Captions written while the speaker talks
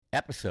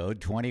Episode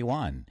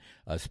 21,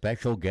 a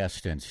special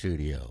guest in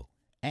studio,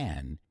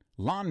 and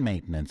lawn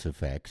maintenance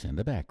effects in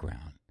the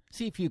background.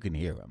 See if you can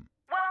hear them.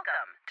 Welcome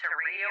to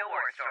Radio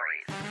War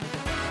Stories.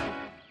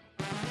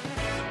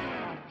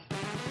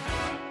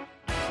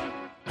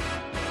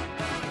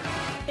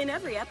 In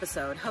every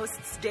episode,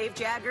 hosts Dave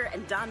Jagger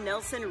and Don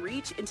Nelson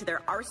reach into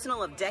their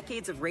arsenal of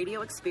decades of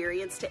radio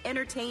experience to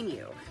entertain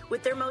you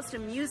with their most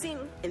amusing,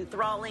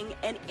 enthralling,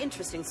 and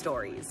interesting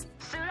stories.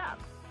 Suit up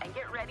and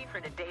get ready for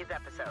today's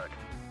episode.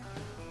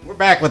 We're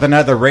back with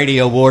another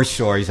Radio War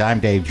Stories. I'm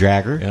Dave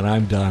Jagger. And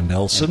I'm Don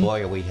Nelson. And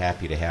boy, are we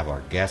happy to have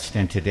our guest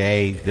in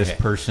today. This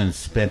person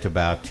spent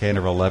about 10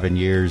 or 11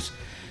 years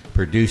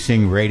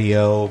producing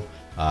radio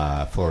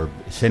for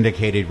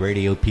syndicated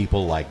radio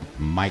people like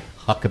Mike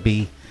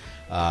Huckabee,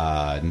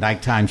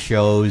 nighttime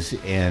shows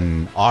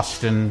in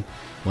Austin,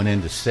 went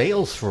into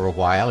sales for a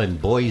while in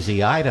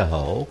Boise,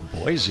 Idaho.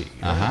 Boise.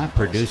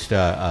 Produced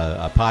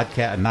a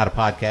podcast, not a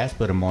podcast,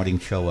 but a morning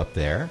show up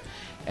there.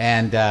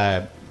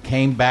 And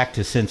came back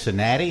to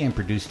Cincinnati and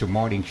produced a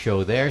morning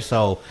show there.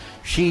 So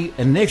she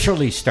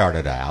initially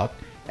started out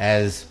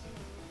as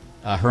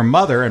her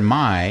mother and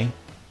my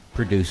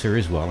producer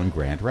as well in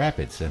Grand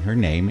Rapids. And her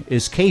name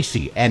is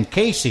Casey. And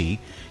Casey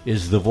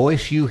is the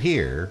voice you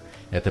hear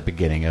at the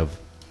beginning of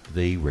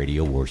the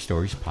Radio War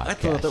Stories podcast. I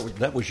thought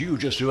that was you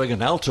just doing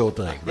an alto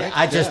thing,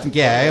 right?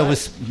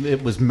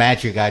 It was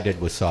magic I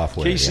did with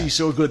software. Casey,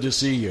 so good to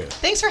see you.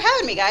 Thanks for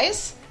having me,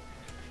 guys.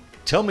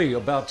 Tell me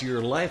about your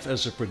life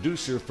as a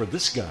producer for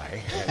this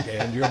guy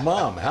and your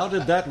mom. How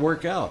did that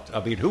work out?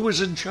 I mean, who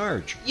was in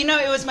charge? You know,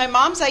 it was my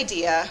mom's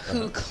idea,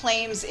 who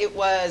claims it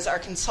was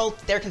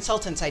their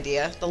consultant's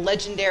idea, the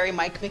legendary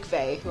Mike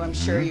McVeigh, who I'm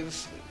sure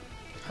you've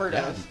heard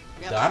of.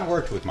 Yep. Don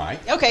worked with Mike.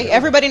 Okay,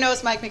 everybody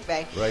knows Mike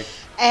McVeigh. Right.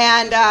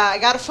 And I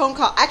got a phone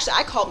call. Actually,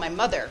 I called my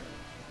mother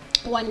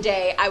one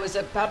day. I was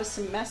about a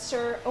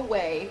semester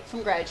away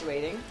from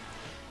graduating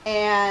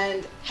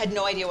and had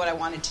no idea what I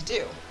wanted to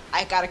do.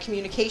 I got a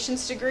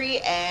communications degree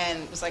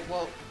and was like,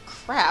 well,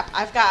 crap,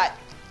 I've got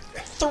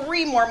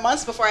 3 more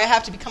months before I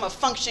have to become a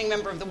functioning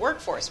member of the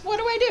workforce. What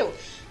do I do?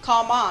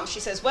 Call Mom. She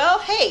says, well,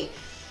 hey,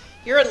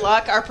 you're in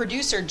luck. Our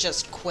producer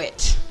just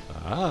quit.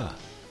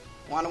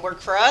 Want to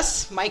work for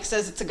us? Mike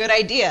says it's a good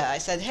idea. I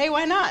said, hey,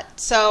 why not?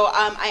 So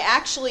I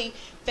actually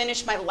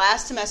finished my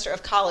last semester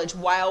of college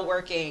while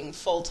working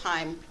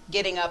full-time,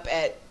 getting up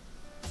at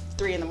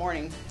 3 in the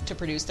morning to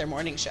produce their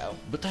morning show.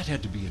 But that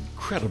had to be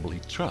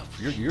incredibly tough.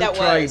 You're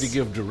trying to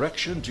give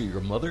direction to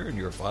your mother and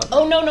your father?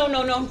 Oh, no.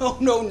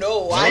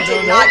 I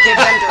did not give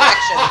them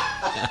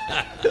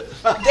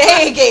direction.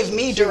 They gave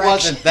me direction.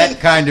 She wasn't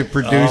that kind of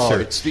producer. Oh,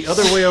 it's the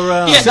other way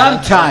around.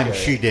 Sometimes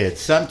she did.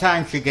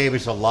 Sometimes she gave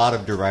us a lot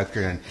of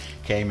direction and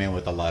came in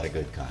with a lot of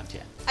good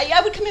content.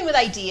 I would come in with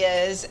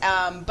ideas,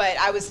 but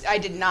I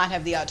did not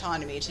have the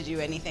autonomy to do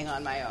anything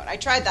on my own. I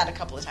tried that a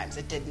couple of times.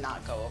 It did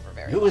not go over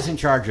very well. Who was in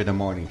charge of the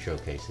morning show,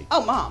 Casey?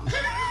 Oh, Mom.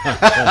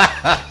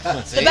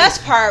 The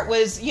best part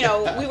was,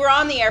 we were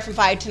on the air from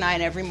 5 to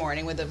 9 every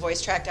morning with a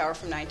voice tracked hour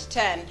from 9 to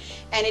 10,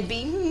 and it'd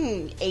be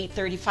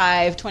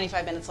 8:35,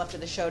 25 minutes left of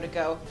the show to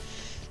go.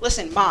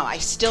 Listen, Mom, I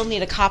still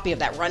need a copy of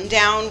that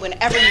rundown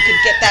whenever you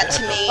could get that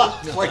to me.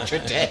 For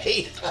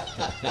today.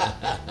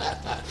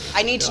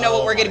 I need to know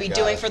what we're going to be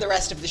doing for the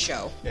rest of the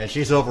show. Yeah,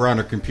 she's over on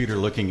her computer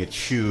looking at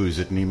shoes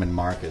at Neiman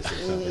Marcus or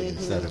something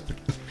instead of.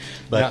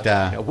 But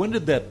now, when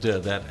did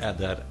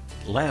that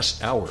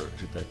last hour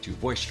that you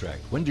voice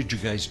tracked? When did you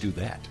guys do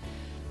that?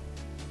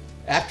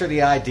 After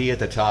the ID at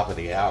the top of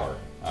the hour,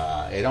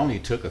 it only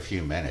took a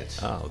few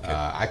minutes. Oh, okay.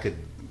 I could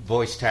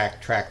voice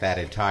track that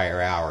entire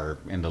hour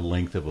in the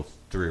length of a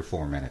 3 or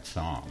 4 minute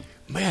song.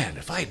 Man,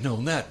 if I'd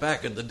known that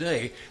back in the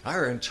day,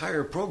 our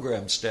entire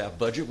program staff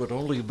budget would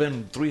only have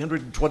been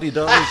 $320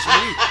 a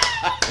week.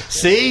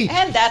 See?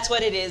 And that's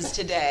what it is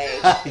today.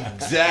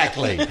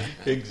 Exactly.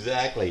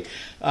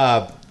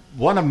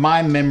 One of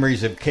my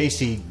memories of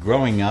Casey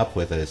growing up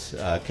with us,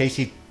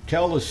 Casey,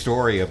 tell the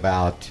story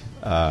about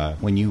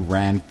when you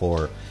ran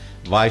for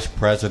vice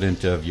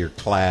president of your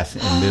class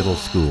in middle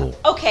school.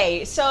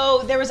 Okay,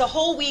 so there was a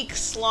whole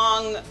week's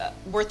long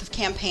worth of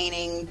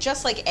campaigning,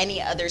 just like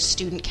any other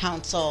student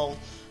council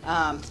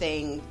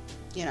thing.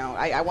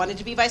 I wanted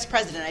to be vice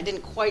president. I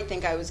didn't quite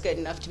think I was good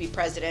enough to be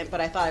president,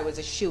 but I thought I was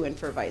a shoo-in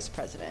for vice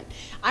president.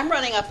 I'm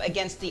running up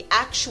against the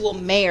actual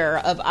mayor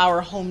of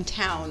our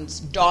hometown's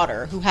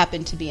daughter, who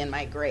happened to be in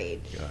my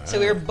grade.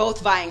 So we were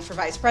both vying for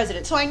vice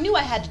president. So I knew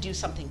I had to do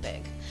something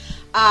big.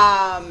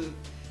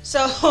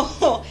 So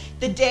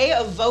the day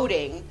of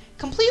voting,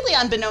 completely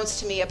unbeknownst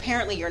to me,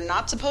 apparently you're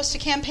not supposed to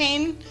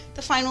campaign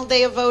the final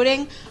day of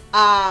voting.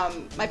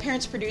 My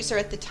parents' producer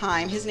at the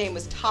time, his name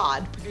was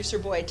Todd, producer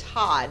boy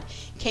Todd,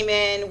 came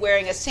in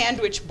wearing a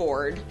sandwich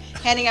board,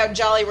 handing out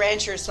Jolly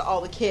Ranchers to all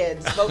the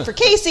kids. Vote for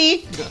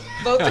Casey!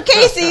 Vote for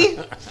Casey!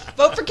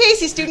 Vote for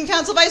Casey, student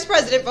council vice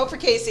president, vote for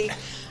Casey.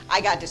 I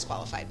got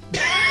disqualified.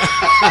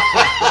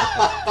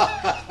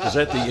 Was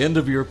that the end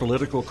of your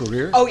political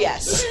career? Oh,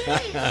 yes.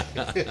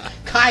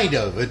 Kind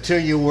of, until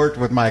you worked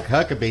with Mike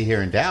Huckabee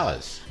here in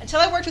Dallas. Until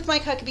I worked with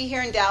Mike Huckabee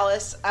here in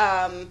Dallas,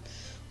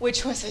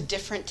 which was a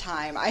different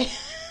time. I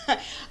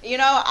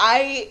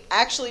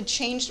actually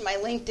changed my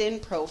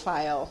LinkedIn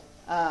profile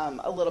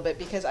a little bit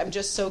because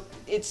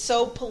it's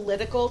so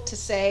political to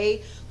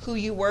say who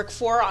you work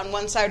for on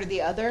one side or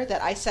the other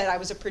that I said I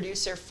was a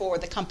producer for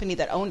the company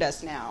that owned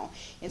us now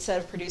instead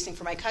of producing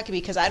for Mike Huckabee,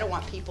 because I don't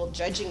want people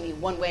judging me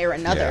one way or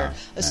another,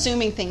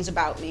 assuming things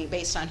about me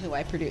based on who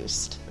I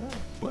produced.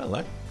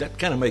 Well, that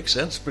kind of makes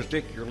sense,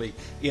 particularly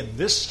in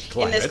this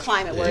climate. In this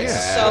climate where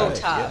it's so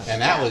tough.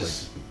 And that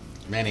was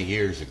many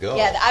years ago.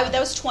 Yeah, that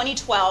was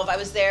 2012. I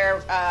was there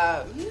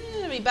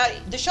about,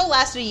 the show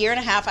lasted a year and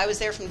a half. I was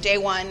there from day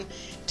one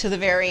to the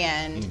very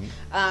end.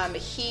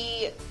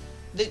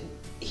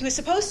 He was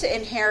supposed to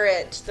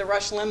inherit the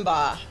Rush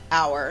Limbaugh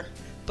hour,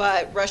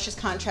 but Rush's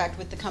contract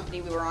with the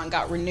company we were on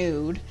got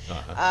renewed.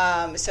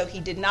 So he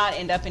did not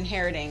end up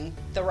inheriting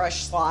the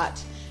Rush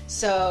slot.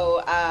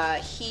 So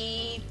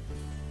he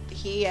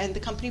and the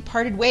company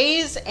parted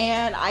ways,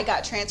 and I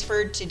got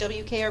transferred to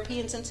WKRP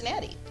in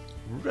Cincinnati.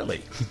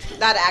 Really?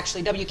 Not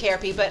actually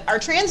WKRP, but our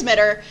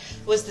transmitter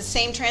was the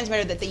same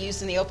transmitter that they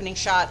used in the opening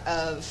shot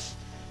of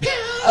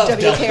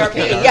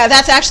WKRP. Yeah,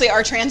 that's actually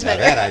our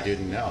transmitter. Now that I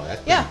didn't know.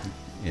 That's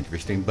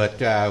interesting.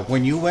 But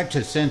when you went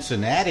to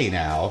Cincinnati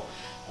now,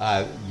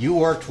 you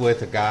worked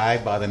with a guy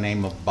by the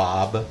name of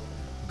Bob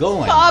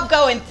Goen. Bob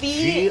Goen.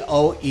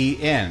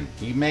 Goen.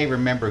 You may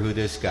remember who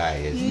this guy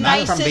is.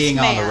 Not from being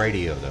on the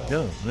radio,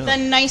 though. No. The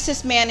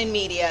nicest man in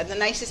media, the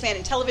nicest man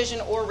in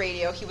television or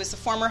radio. He was the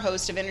former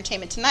host of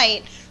Entertainment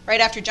Tonight right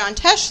after John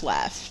Tesh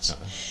left.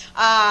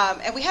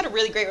 And we had a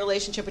really great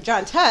relationship with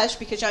John Tesh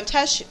because John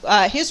Tesh,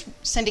 his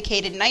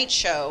syndicated night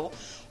show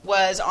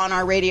was on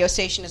our radio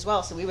station as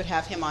well, so we would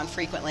have him on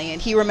frequently.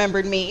 And he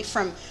remembered me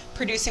from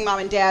producing Mom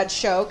and Dad's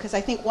show because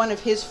I think one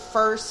of his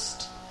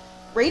first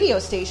radio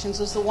stations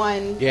was the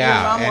one your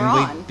mom were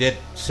on. We did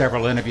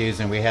several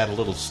interviews, and we had a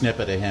little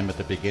snippet of him at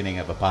the beginning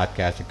of a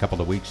podcast a couple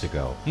of weeks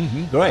ago.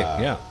 Great,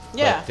 But,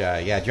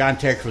 John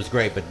Tesh was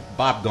great, but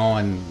Bob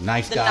Goen,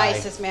 nice guy. The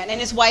nicest man. And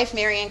his wife,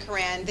 Marianne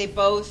Coran, they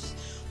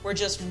both were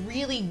just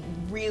really,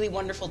 really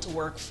wonderful to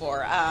work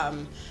for.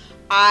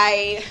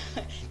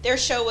 Their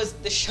show was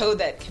the show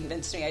that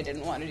convinced me I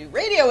didn't want to do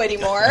radio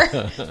anymore,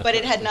 but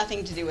it had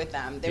nothing to do with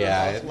them. They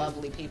were both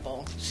lovely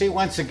people. See,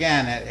 once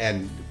again,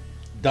 and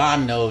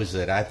Don knows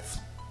that I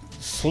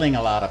sling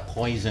a lot of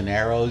poison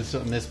arrows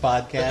on this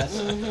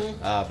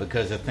podcast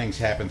because of things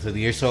happen through the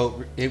years.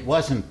 So it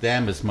wasn't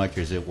them as much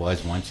as it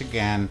was, once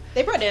again.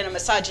 They brought in a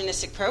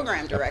misogynistic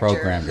program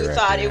director who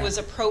thought it was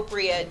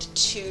appropriate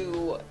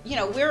to,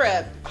 we're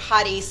a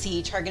hot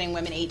AC targeting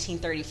women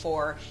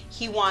 18-34.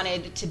 He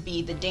wanted to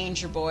be the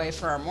danger boy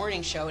for our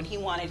morning show, and he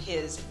wanted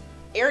his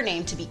air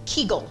name to be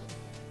Kegel.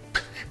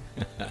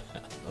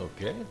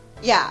 Okay.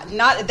 Yeah,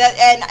 not that,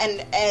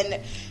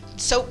 and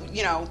so,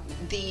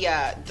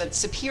 the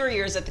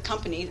superiors at the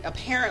company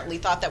apparently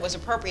thought that was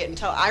appropriate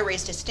until I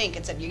raised a stink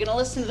and said, you're going to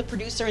listen to the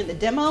producer in the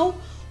demo, or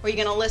are you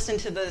going to listen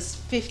to this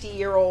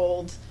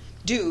 50-year-old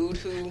dude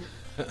who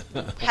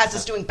has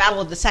us doing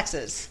Battle of the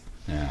Sexes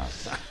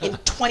in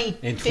 2015?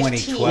 In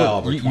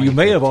 2012 or 2015. You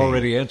may have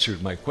already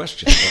answered my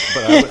question,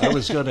 but I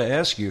was going to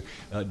ask you,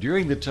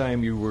 during the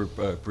time you were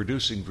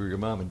producing for your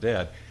mom and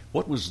dad,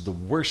 what was the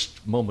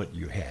worst moment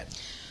you had?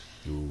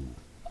 Ooh.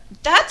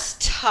 That's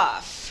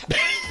tough.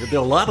 There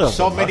are a lot of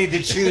so them. many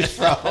to choose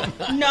from.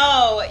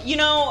 No,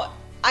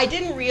 I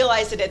didn't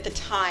realize it at the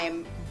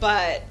time,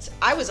 but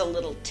I was a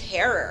little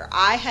terror.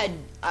 I had,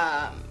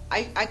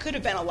 I could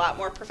have been a lot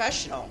more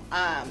professional.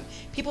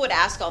 People would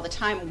ask all the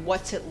time,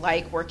 what's it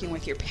like working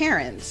with your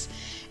parents?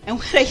 And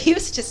what I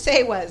used to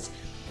say was,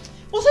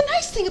 well, the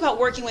nice thing about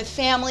working with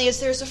family is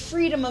there's a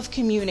freedom of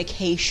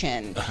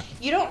communication.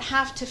 You don't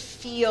have to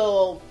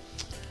feel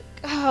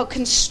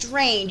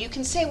constrained. You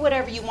can say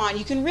whatever you want.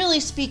 You can really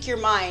speak your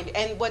mind.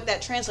 And what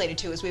that translated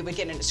to is we would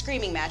get into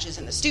screaming matches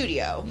in the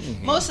studio,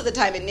 most of the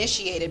time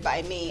initiated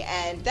by me.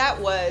 And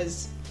that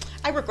was,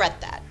 I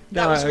regret that.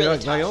 That was really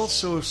tough. I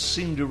also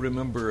seem to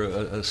remember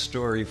a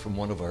story from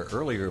one of our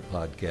earlier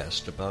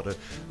podcasts about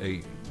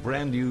a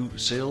brand new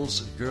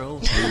sales girl.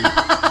 Who,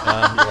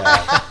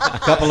 A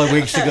couple of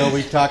weeks ago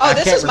we talked.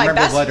 I can't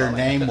remember what her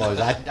name was.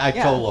 I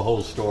told the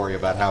whole story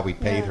about how we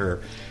paid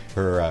her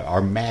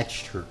or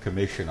matched her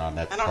commission on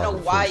that. I don't know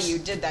why you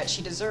did that.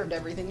 She deserved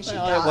everything she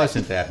got. It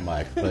wasn't that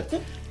much,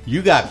 but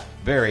you got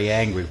very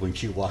angry when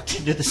she walked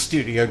into the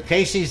studio.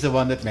 Casey's the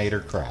one that made her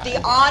cry.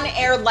 The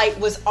on-air light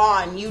was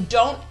on. You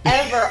don't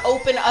ever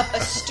open up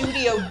a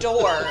studio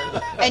door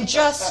and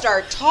just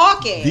start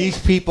talking. These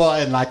people,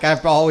 and like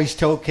I've always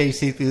told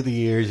Casey through the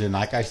years, and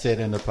like I said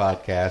in the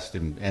podcast,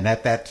 and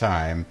at that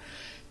time,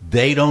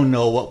 they don't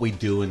know what we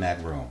do in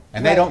that room.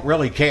 And they don't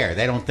really care.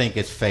 They don't think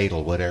it's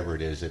fatal, whatever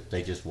it is. If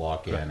they just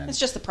walk in. And, it's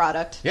just the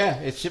product. Yeah,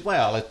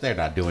 they're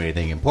not doing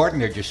anything important.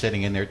 They're just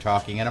sitting in there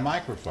talking in a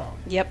microphone.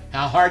 Yep.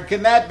 How hard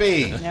can that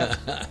be? Yep.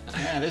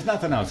 Yeah, there's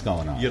nothing else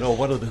going on.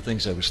 One of the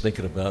things I was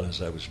thinking about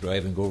as I was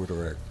driving over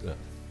to our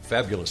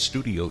fabulous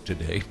studio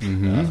today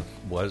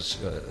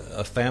was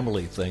a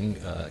family thing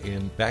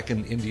back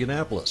in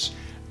Indianapolis.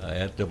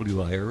 at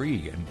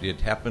WIRE, and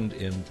it happened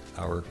in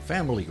our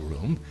family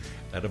room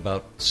at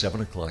about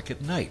 7 o'clock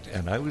at night.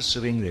 And I was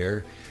sitting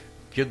there,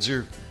 kids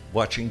are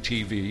watching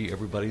TV,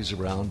 everybody's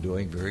around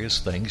doing various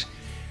things,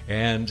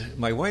 and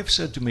my wife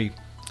said to me,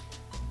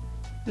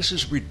 "This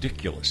is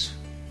ridiculous."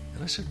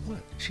 And I said,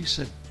 "What?" She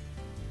said,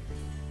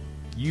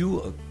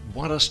 "You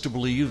want us to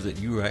believe that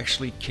you are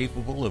actually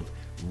capable of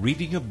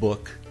reading a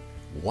book,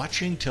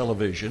 watching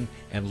television,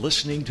 and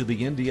listening to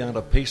the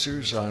Indiana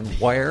Pacers on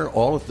Wire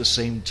all at the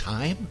same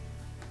time?"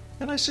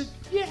 And I said,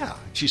 "Yeah."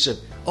 She said,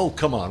 "Oh,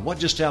 come on, what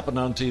just happened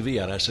on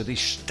TV?" And I said, "He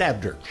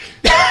stabbed her."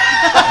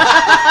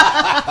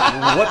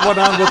 "What went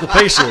on with the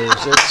Pacers?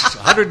 It's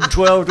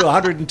 112 to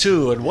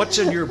 102, and what's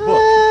in your book?"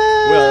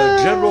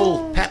 "Well,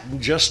 General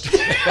Patton just..."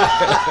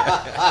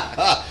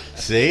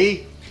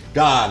 See?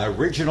 Don,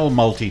 original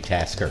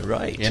multitasker.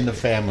 Right. In the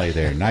family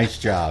there. Nice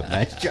job.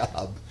 Nice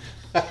job.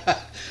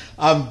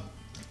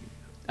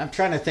 I'm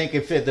trying to think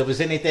if there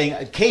was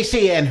anything.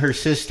 Casey and her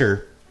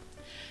sister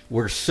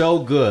were so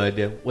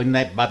good when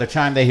by the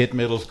time they hit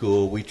middle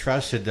school, we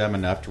trusted them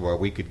enough to where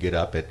we could get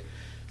up at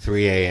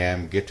 3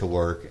 a.m., get to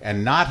work,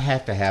 and not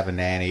have to have a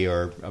nanny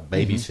or a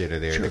babysitter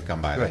there to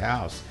come by the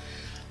house.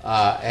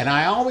 And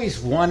I always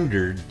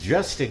wondered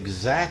just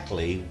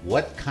exactly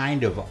what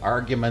kind of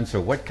arguments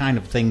or what kind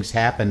of things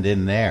happened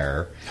in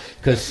there,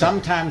 because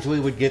sometimes we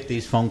would get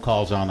these phone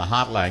calls on the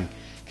hotline.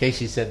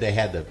 Casey said they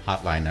had the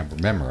hotline number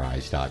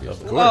memorized,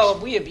 obviously. Whoa,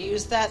 we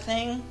abused that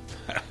thing?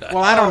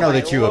 Well, I don't know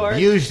that you Lord.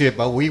 abused it,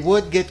 but we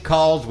would get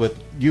calls with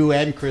you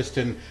and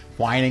Kristen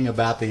whining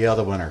about the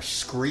other one or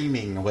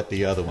screaming what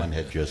the other one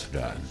had just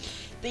done.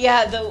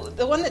 Yeah,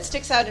 the one that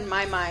sticks out in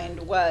my mind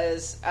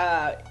was,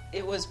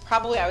 it was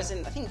probably, I was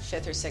in, I think,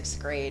 5th or 6th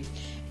grade,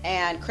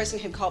 and Kristen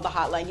had called the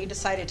hotline. You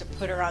decided to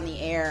put her on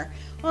the air.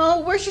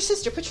 "Well, where's your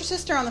sister? Put your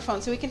sister on the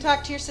phone so we can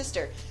talk to your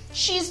sister."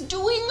 "She's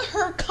doing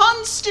her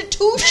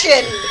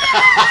Constitution."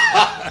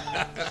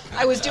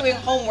 I was doing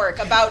homework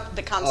about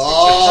the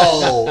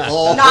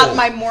Constitution. Not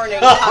my morning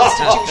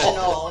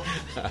constitutional.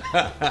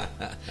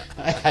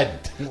 I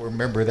don't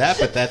remember that,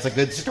 but that's a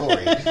good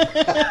story.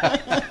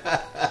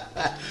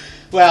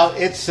 Well,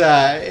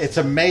 it's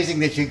amazing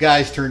that you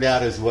guys turned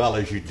out as well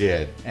as you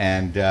did,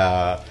 and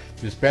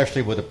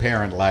especially with a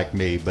parent like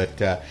me.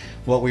 But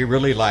what we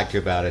really liked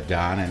about it,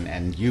 Don,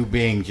 and you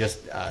being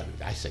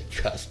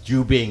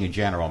you being a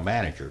general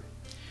manager,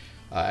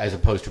 as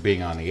opposed to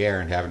being on the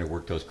air and having to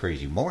work those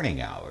crazy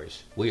morning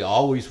hours, we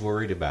always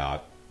worried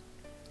about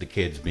the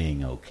kids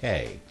being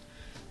okay.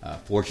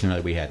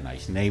 Fortunately, we had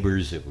nice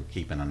neighbors that were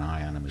keeping an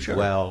eye on them as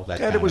well.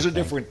 And it was a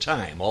different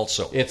time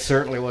also. It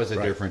certainly was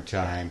a different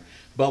time.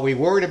 But we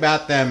worried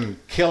about them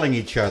killing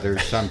each other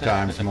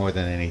sometimes more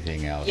than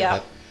anything else. Yeah.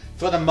 But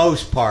for the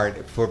most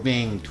part, for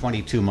being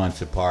 22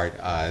 months apart,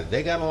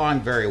 they got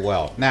along very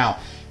well. Now,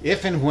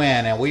 if and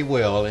when, and we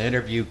will,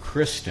 interview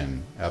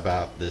Kristen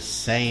about the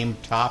same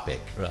topic.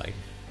 Right.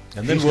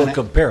 And then we'll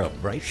compare them,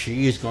 right?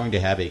 She is going to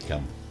have a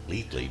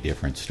completely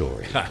different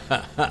story.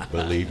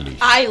 Believe me.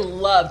 I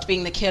loved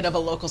being the kid of a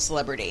local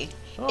celebrity.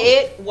 Oh.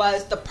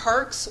 The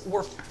perks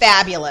were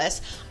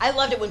fabulous. I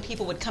loved it when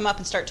people would come up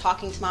and start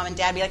talking to mom and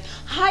dad, be like,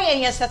 "Hi,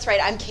 and yes, that's right,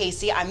 I'm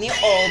Casey, I'm the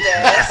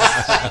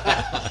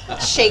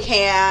oldest." Shake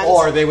hands.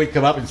 Or they would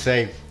come up and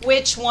say,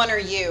 "Which one are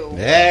you?"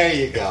 There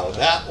you go.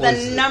 That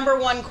was the number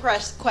one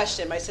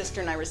question my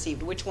sister and I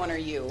received. "Which one are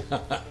you?"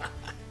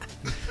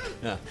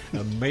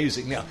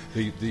 Amazing. Now,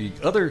 the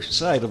other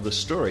side of the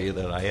story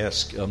that I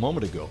asked a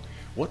moment ago,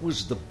 what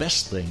was the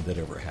best thing that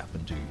ever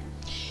happened to you?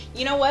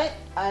 You know what?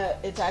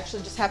 It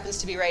actually just happens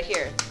to be right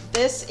here.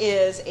 This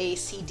is a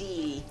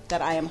CD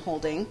that I am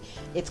holding.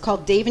 It's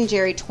called Dave and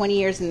Jerry 20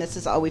 Years and This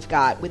Is All We've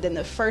Got. Within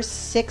the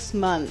first 6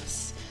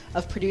 months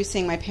of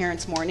producing my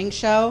parents' morning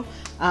show,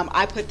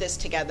 I put this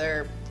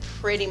together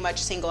pretty much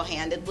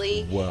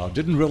single-handedly. Well,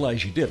 didn't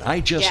realize you did. I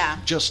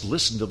just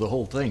listened to the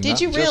whole thing. Did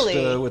you really?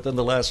 Just within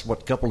the last,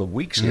 couple of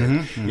weeks here.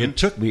 Mm-hmm. It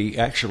took me,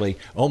 actually,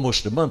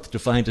 almost a month to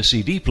find a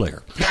CD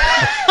player.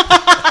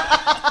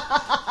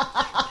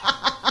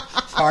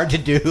 Hard to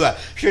do.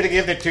 Should have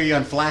given it to you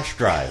on flash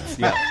drive.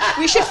 Yeah.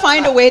 We should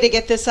find a way to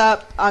get this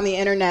up on the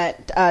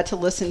internet to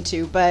listen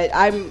to. But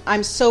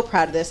I'm so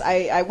proud of this.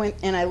 I went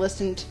and I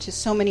listened to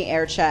so many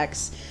air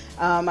checks.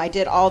 I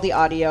did all the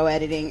audio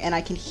editing, and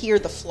I can hear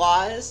the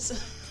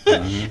flaws.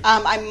 Mm-hmm.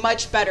 I'm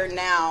much better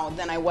now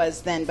than I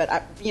was then.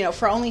 But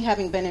for only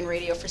having been in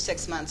radio for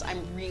 6 months,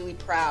 I'm really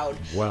proud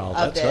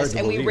of this. Hard to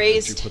and believe we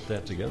raised that you put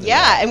that together.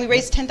 Yeah, and we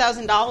raised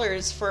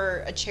 $10,000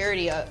 for a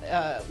charity,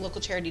 a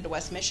local charity to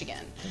West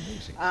Michigan.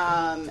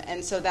 Amazing.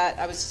 And so that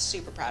I was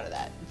super proud of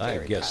that. I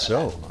Very guess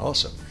proud of so. that.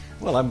 Awesome.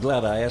 Well, I'm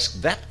glad I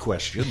asked that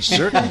question,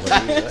 certainly.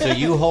 So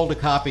you hold a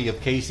copy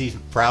of Casey's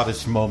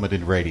proudest moment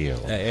in radio.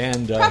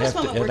 And Proudest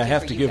I moment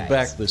have to working for you give guys.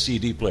 back the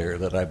CD player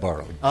that I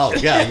borrowed. Oh,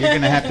 yeah, you're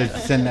going to have to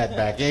send that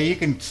back. Yeah, you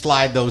can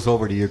slide those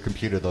over to your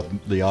computer,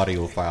 the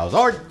audio files,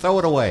 or throw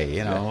it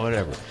away,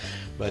 whatever.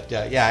 But,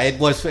 it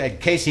was,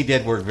 Casey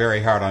did work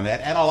very hard on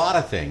that, and a lot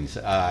of things.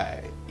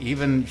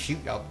 Even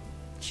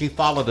she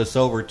followed us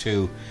over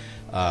to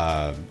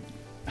Hot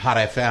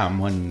FM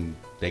when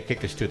they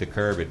kicked us to the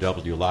curb at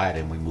W Light,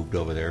 and we moved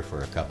over there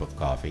for a cup of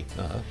coffee.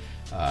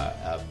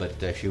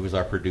 But she was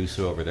our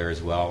producer over there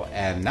as well.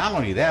 And not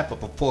only that, but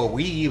before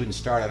we even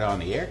started on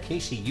the air,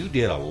 Casey, you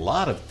did a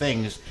lot of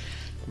things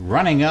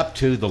running up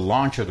to the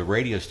launch of the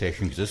radio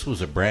station, because this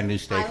was a brand new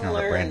station on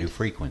a brand new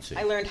frequency.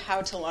 I learned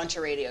how to launch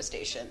a radio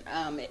station.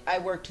 I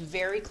worked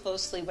very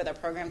closely with our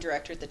program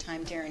director at the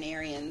time, Darren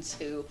Arians,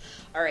 who,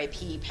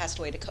 R.I.P., passed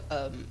away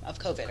of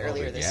COVID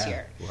earlier this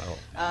year.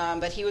 Wow.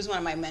 But he was one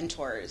of my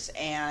mentors,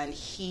 and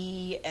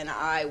he and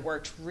I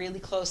worked really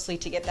closely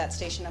to get that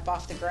station up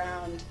off the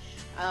ground.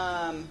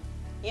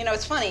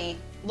 It's funny,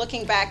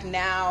 looking back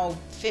now,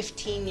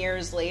 15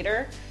 years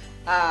later,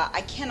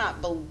 I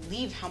cannot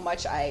believe how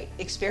much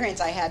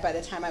experience I had by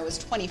the time I was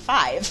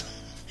 25.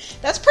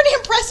 That's pretty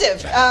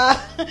impressive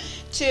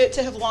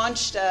to have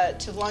launched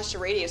a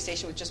radio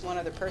station with just one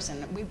other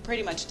person. We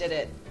pretty much did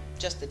it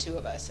just the two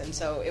of us, and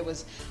so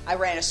I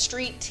ran a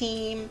street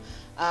team.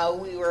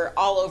 We were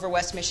all over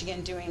West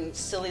Michigan doing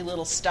silly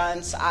little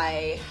stunts.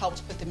 I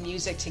helped put the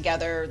music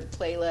together, the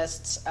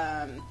playlists.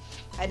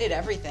 I did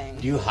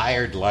everything. You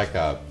hired like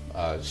a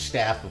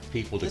staff of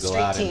people to go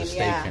out in the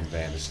station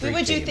van. We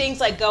would do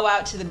things like go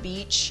out to the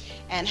beach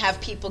and have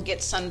people get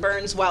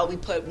sunburns while we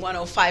put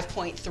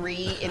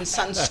 105.3 in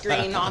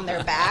sunscreen on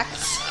their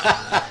backs.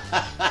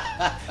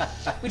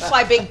 We'd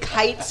fly big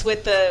kites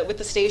with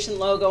the station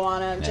logo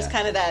on them. Just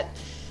kind of that.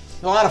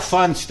 A lot of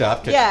fun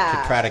stuff to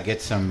try to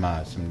get some.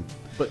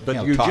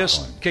 But you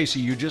just, Casey,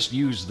 you just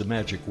used the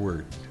magic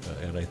word,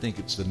 and I think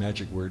it's the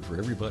magic word for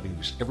everybody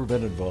who's ever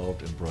been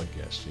involved in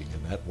broadcasting,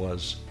 and that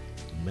was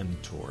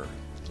mentor.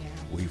 Yeah.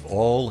 We've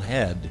all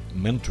had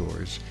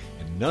mentors,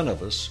 and none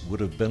of us would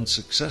have been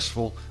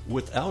successful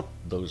without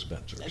those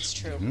mentors. That's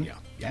true. Mm-hmm.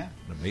 Yeah.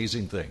 An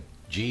amazing thing.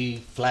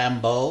 G.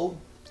 Flambeau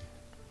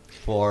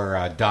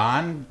for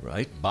Don,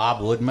 right?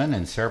 Bob Woodman,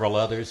 and several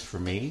others for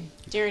me.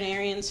 Darren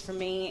Arians for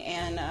me,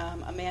 and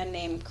a man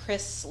named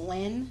Chris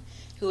Lynn,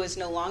 who is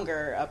no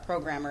longer a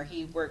programmer.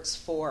 He works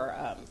for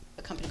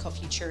a company called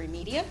Futuri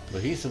Media.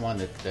 Well, he's the one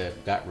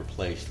that got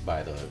replaced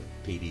by the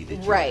PD that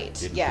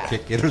you didn't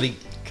particularly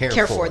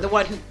care for. The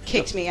one who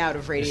kicked me out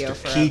of radio Mr.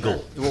 forever.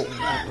 Kegel.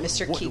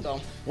 Mr. Kegel.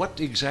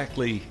 What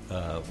exactly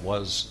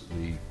was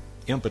the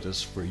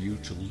impetus for you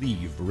to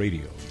leave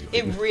radio?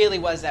 It really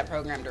was that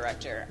program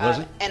director. Was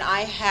it? And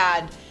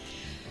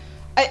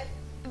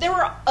there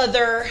were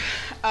other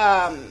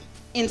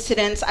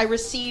incidents. I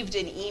received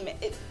an email.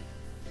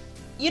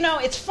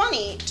 It's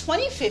funny,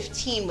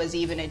 2015 was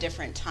even a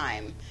different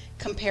time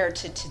compared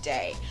to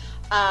today.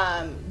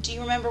 Do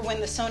you remember when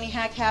the Sony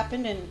hack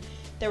happened and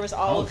there was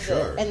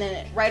sure. And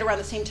then right around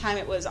the same time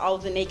it was all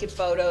of the naked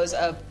photos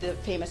of the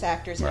famous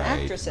actors and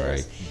actresses.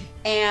 Right.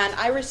 And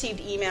I received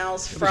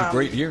emails from... It was a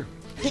great year.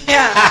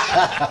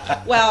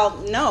 Yeah. Well,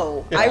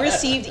 no. I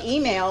received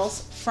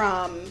emails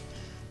from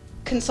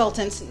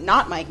consultants,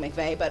 not Mike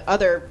McVeigh, but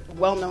other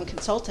well-known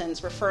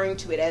consultants referring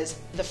to it as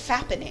the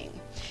fappening.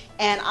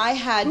 And I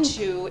had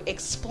to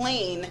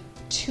explain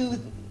to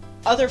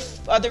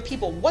other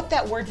people what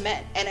that word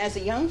meant, and as a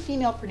young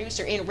female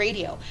producer in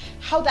radio,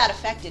 how that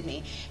affected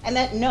me. And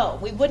that, no,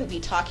 we wouldn't be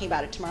talking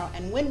about it tomorrow.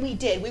 And when we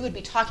did, we would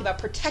be talking about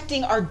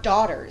protecting our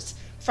daughters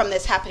from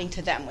this happening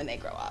to them when they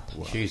grow up.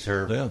 Well, she's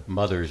her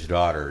mother's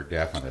daughter,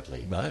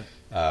 definitely. Right.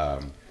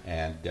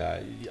 And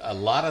a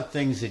lot of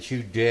things that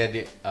you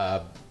did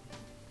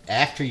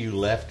after you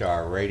left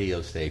our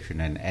radio station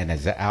and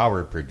as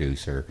our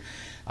producer,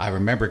 I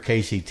remember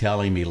Casey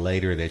telling me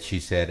later that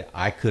she said,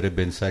 I could have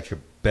been such a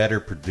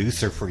better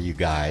producer for you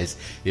guys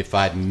if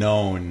I'd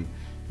known,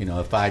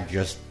 if I'd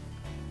just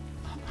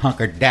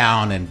hunkered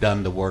down and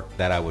done the work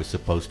that I was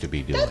supposed to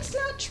be doing. That's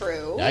not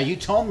true. Now, you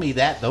told me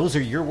that. Those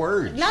are your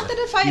words. Not that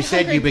if I You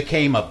said you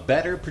became a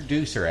better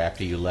producer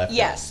after you left.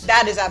 Yes,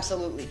 that is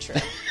absolutely true.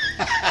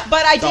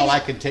 But I didn't. all I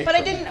can take. But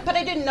I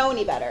didn't know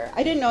any better.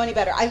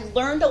 I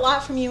learned a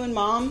lot from you and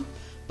Mom,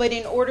 but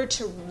in order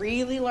to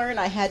really learn,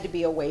 I had to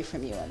be away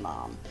from you and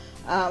Mom.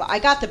 I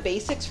got the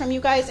basics from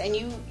you guys, and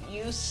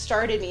you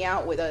started me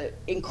out with an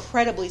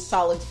incredibly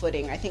solid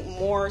footing. I think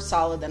more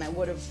solid than I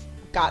would have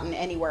gotten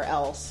anywhere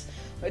else.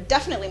 But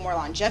definitely more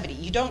longevity.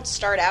 You don't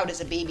start out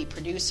as a baby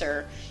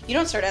producer. You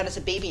don't start out as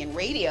a baby in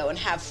radio and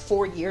have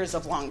 4 years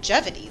of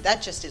longevity.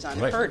 That just is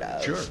unheard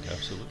of. Sure,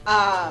 absolutely.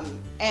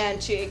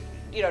 And to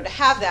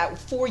have that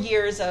 4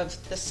 years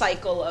of the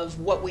cycle of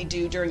what we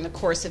do during the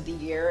course of the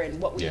year and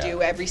what we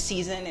do every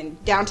season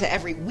and down to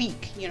every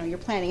week. You're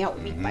planning out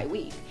week by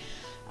week.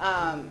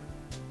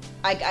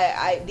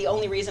 The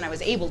only reason I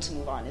was able to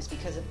move on is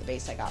because of the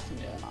base I got from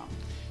you and Mom.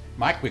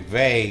 Mike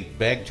McVeigh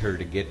begged her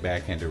to get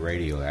back into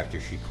radio after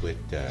she quit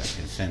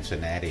in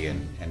Cincinnati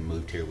and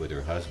moved here with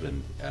her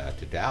husband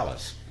to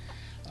Dallas.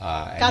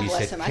 And God he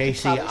bless said, him.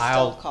 Casey, I could probably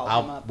still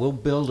call him up. we'll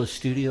build a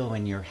studio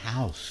in your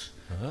house.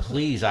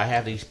 Please, I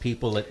have these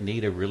people that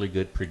need a really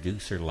good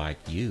producer like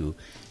you.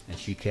 And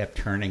she kept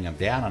turning them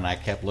down, and I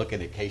kept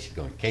looking at Casey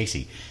going,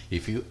 Casey,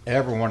 if you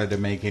ever wanted to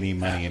make any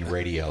money in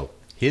radio,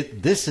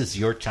 this is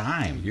your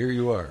time. Here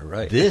you are,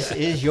 right. This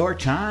is your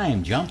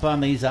time. Jump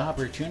on these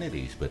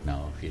opportunities. But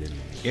no, she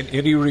didn't.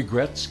 Any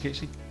regrets,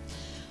 Casey?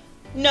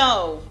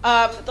 No.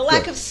 The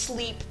lack of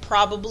sleep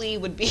probably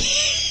would be...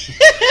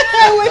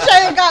 I wish I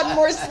had gotten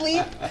more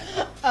sleep.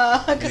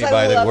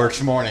 Anybody that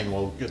works morning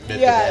will admit to that.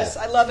 Yes,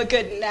 I love a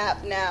good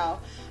nap now.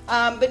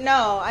 But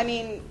no, I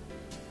mean,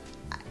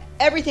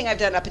 everything I've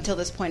done up until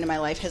this point in my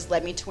life has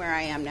led me to where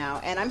I am now,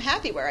 and I'm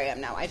happy where I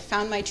am now. I've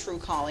found my true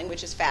calling,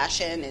 which is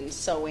fashion and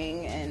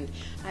sewing, and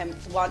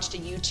I've launched a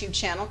YouTube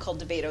channel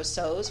called DeVado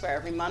Sews, where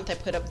every month I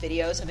put up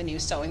videos of a new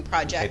sewing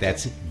project. Okay,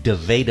 that's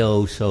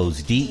DeVado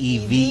Sews,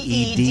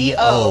 DeVedo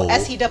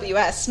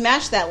SEWS.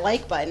 Smash that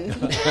like button.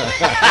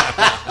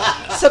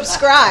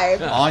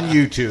 Subscribe on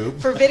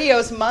YouTube for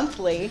videos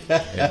monthly.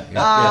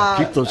 Yeah.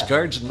 Keep those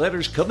cards and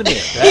letters coming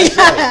in.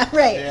 That's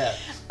right. Yeah.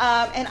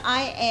 And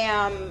I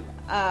am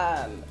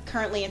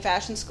currently in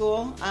fashion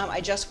school.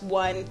 I just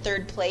won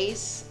 3rd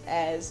place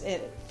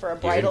for a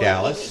bridal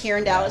here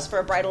in Dallas for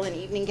a bridal and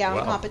evening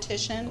gown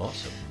competition.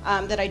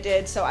 Awesome. That I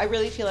did. So I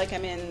really feel like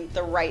I'm in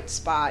the right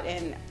spot.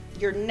 And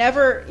you're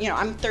never,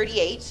 I'm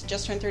 38,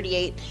 just turned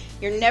 38.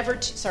 You're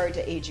never sorry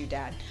to age you,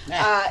 Dad.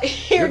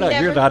 You're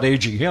not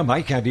aging him.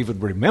 I can't even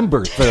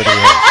remember 38.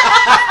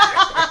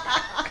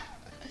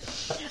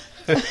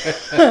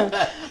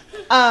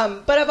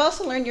 But I've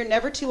also learned you're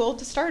never too old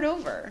to start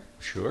over.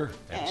 Sure,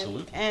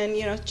 absolutely.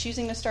 And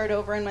choosing to start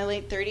over in my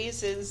late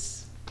 30s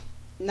is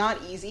not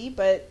easy,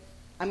 but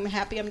I'm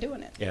happy I'm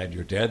doing it. And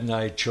your dad and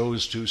I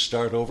chose to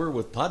start over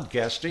with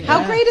podcasting.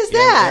 How great is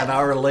that? In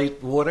our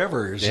late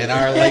whatevers.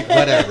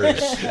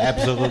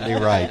 Absolutely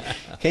right.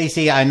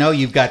 Casey, I know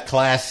you've got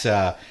class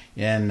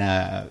in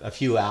a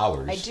few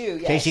hours. I do,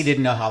 yes. Casey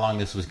didn't know how long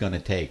this was going to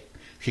take.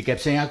 She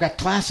kept saying, I've got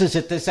classes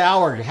at this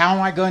hour. How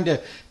am I going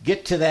to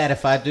get to that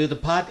if I do the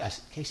podcast? I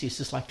said, Casey, it's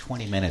just like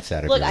 20 minutes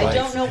out of your life. Look, I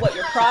don't know what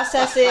your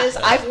process is.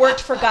 I've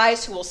worked for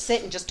guys who will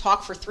sit and just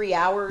talk for 3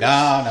 hours. No.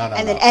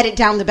 And then edit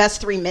down the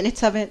best 3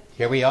 minutes of it.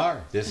 Here we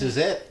are. This is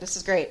it. This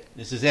is great.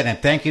 This is it. And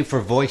thank you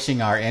for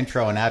voicing our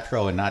intro and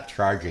outro and not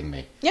charging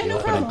me. Yeah, no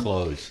Open problem. and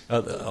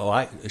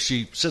close.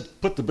 She said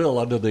put the bill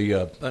under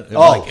the... flip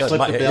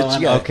the bill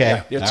in?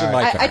 Okay. Yeah, it's All in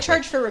right. my car. I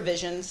charge for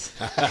revisions.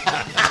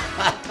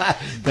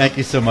 Thank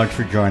you so much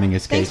for joining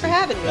us, Casey. Thanks for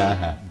having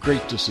me.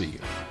 Great to see you.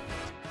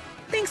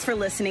 Thanks for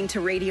listening to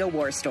Radio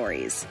War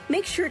Stories.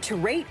 Make sure to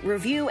rate,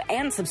 review,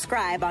 and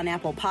subscribe on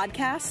Apple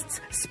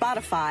Podcasts,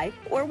 Spotify,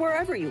 or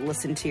wherever you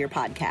listen to your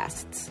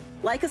podcasts.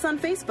 Like us on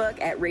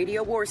Facebook at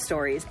Radio War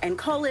Stories and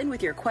call in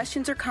with your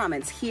questions or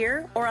comments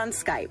here or on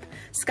Skype.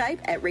 Skype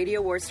at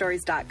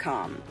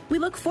RadioWarStories.com. We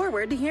look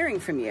forward to hearing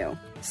from you.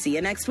 See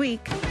you next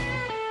week.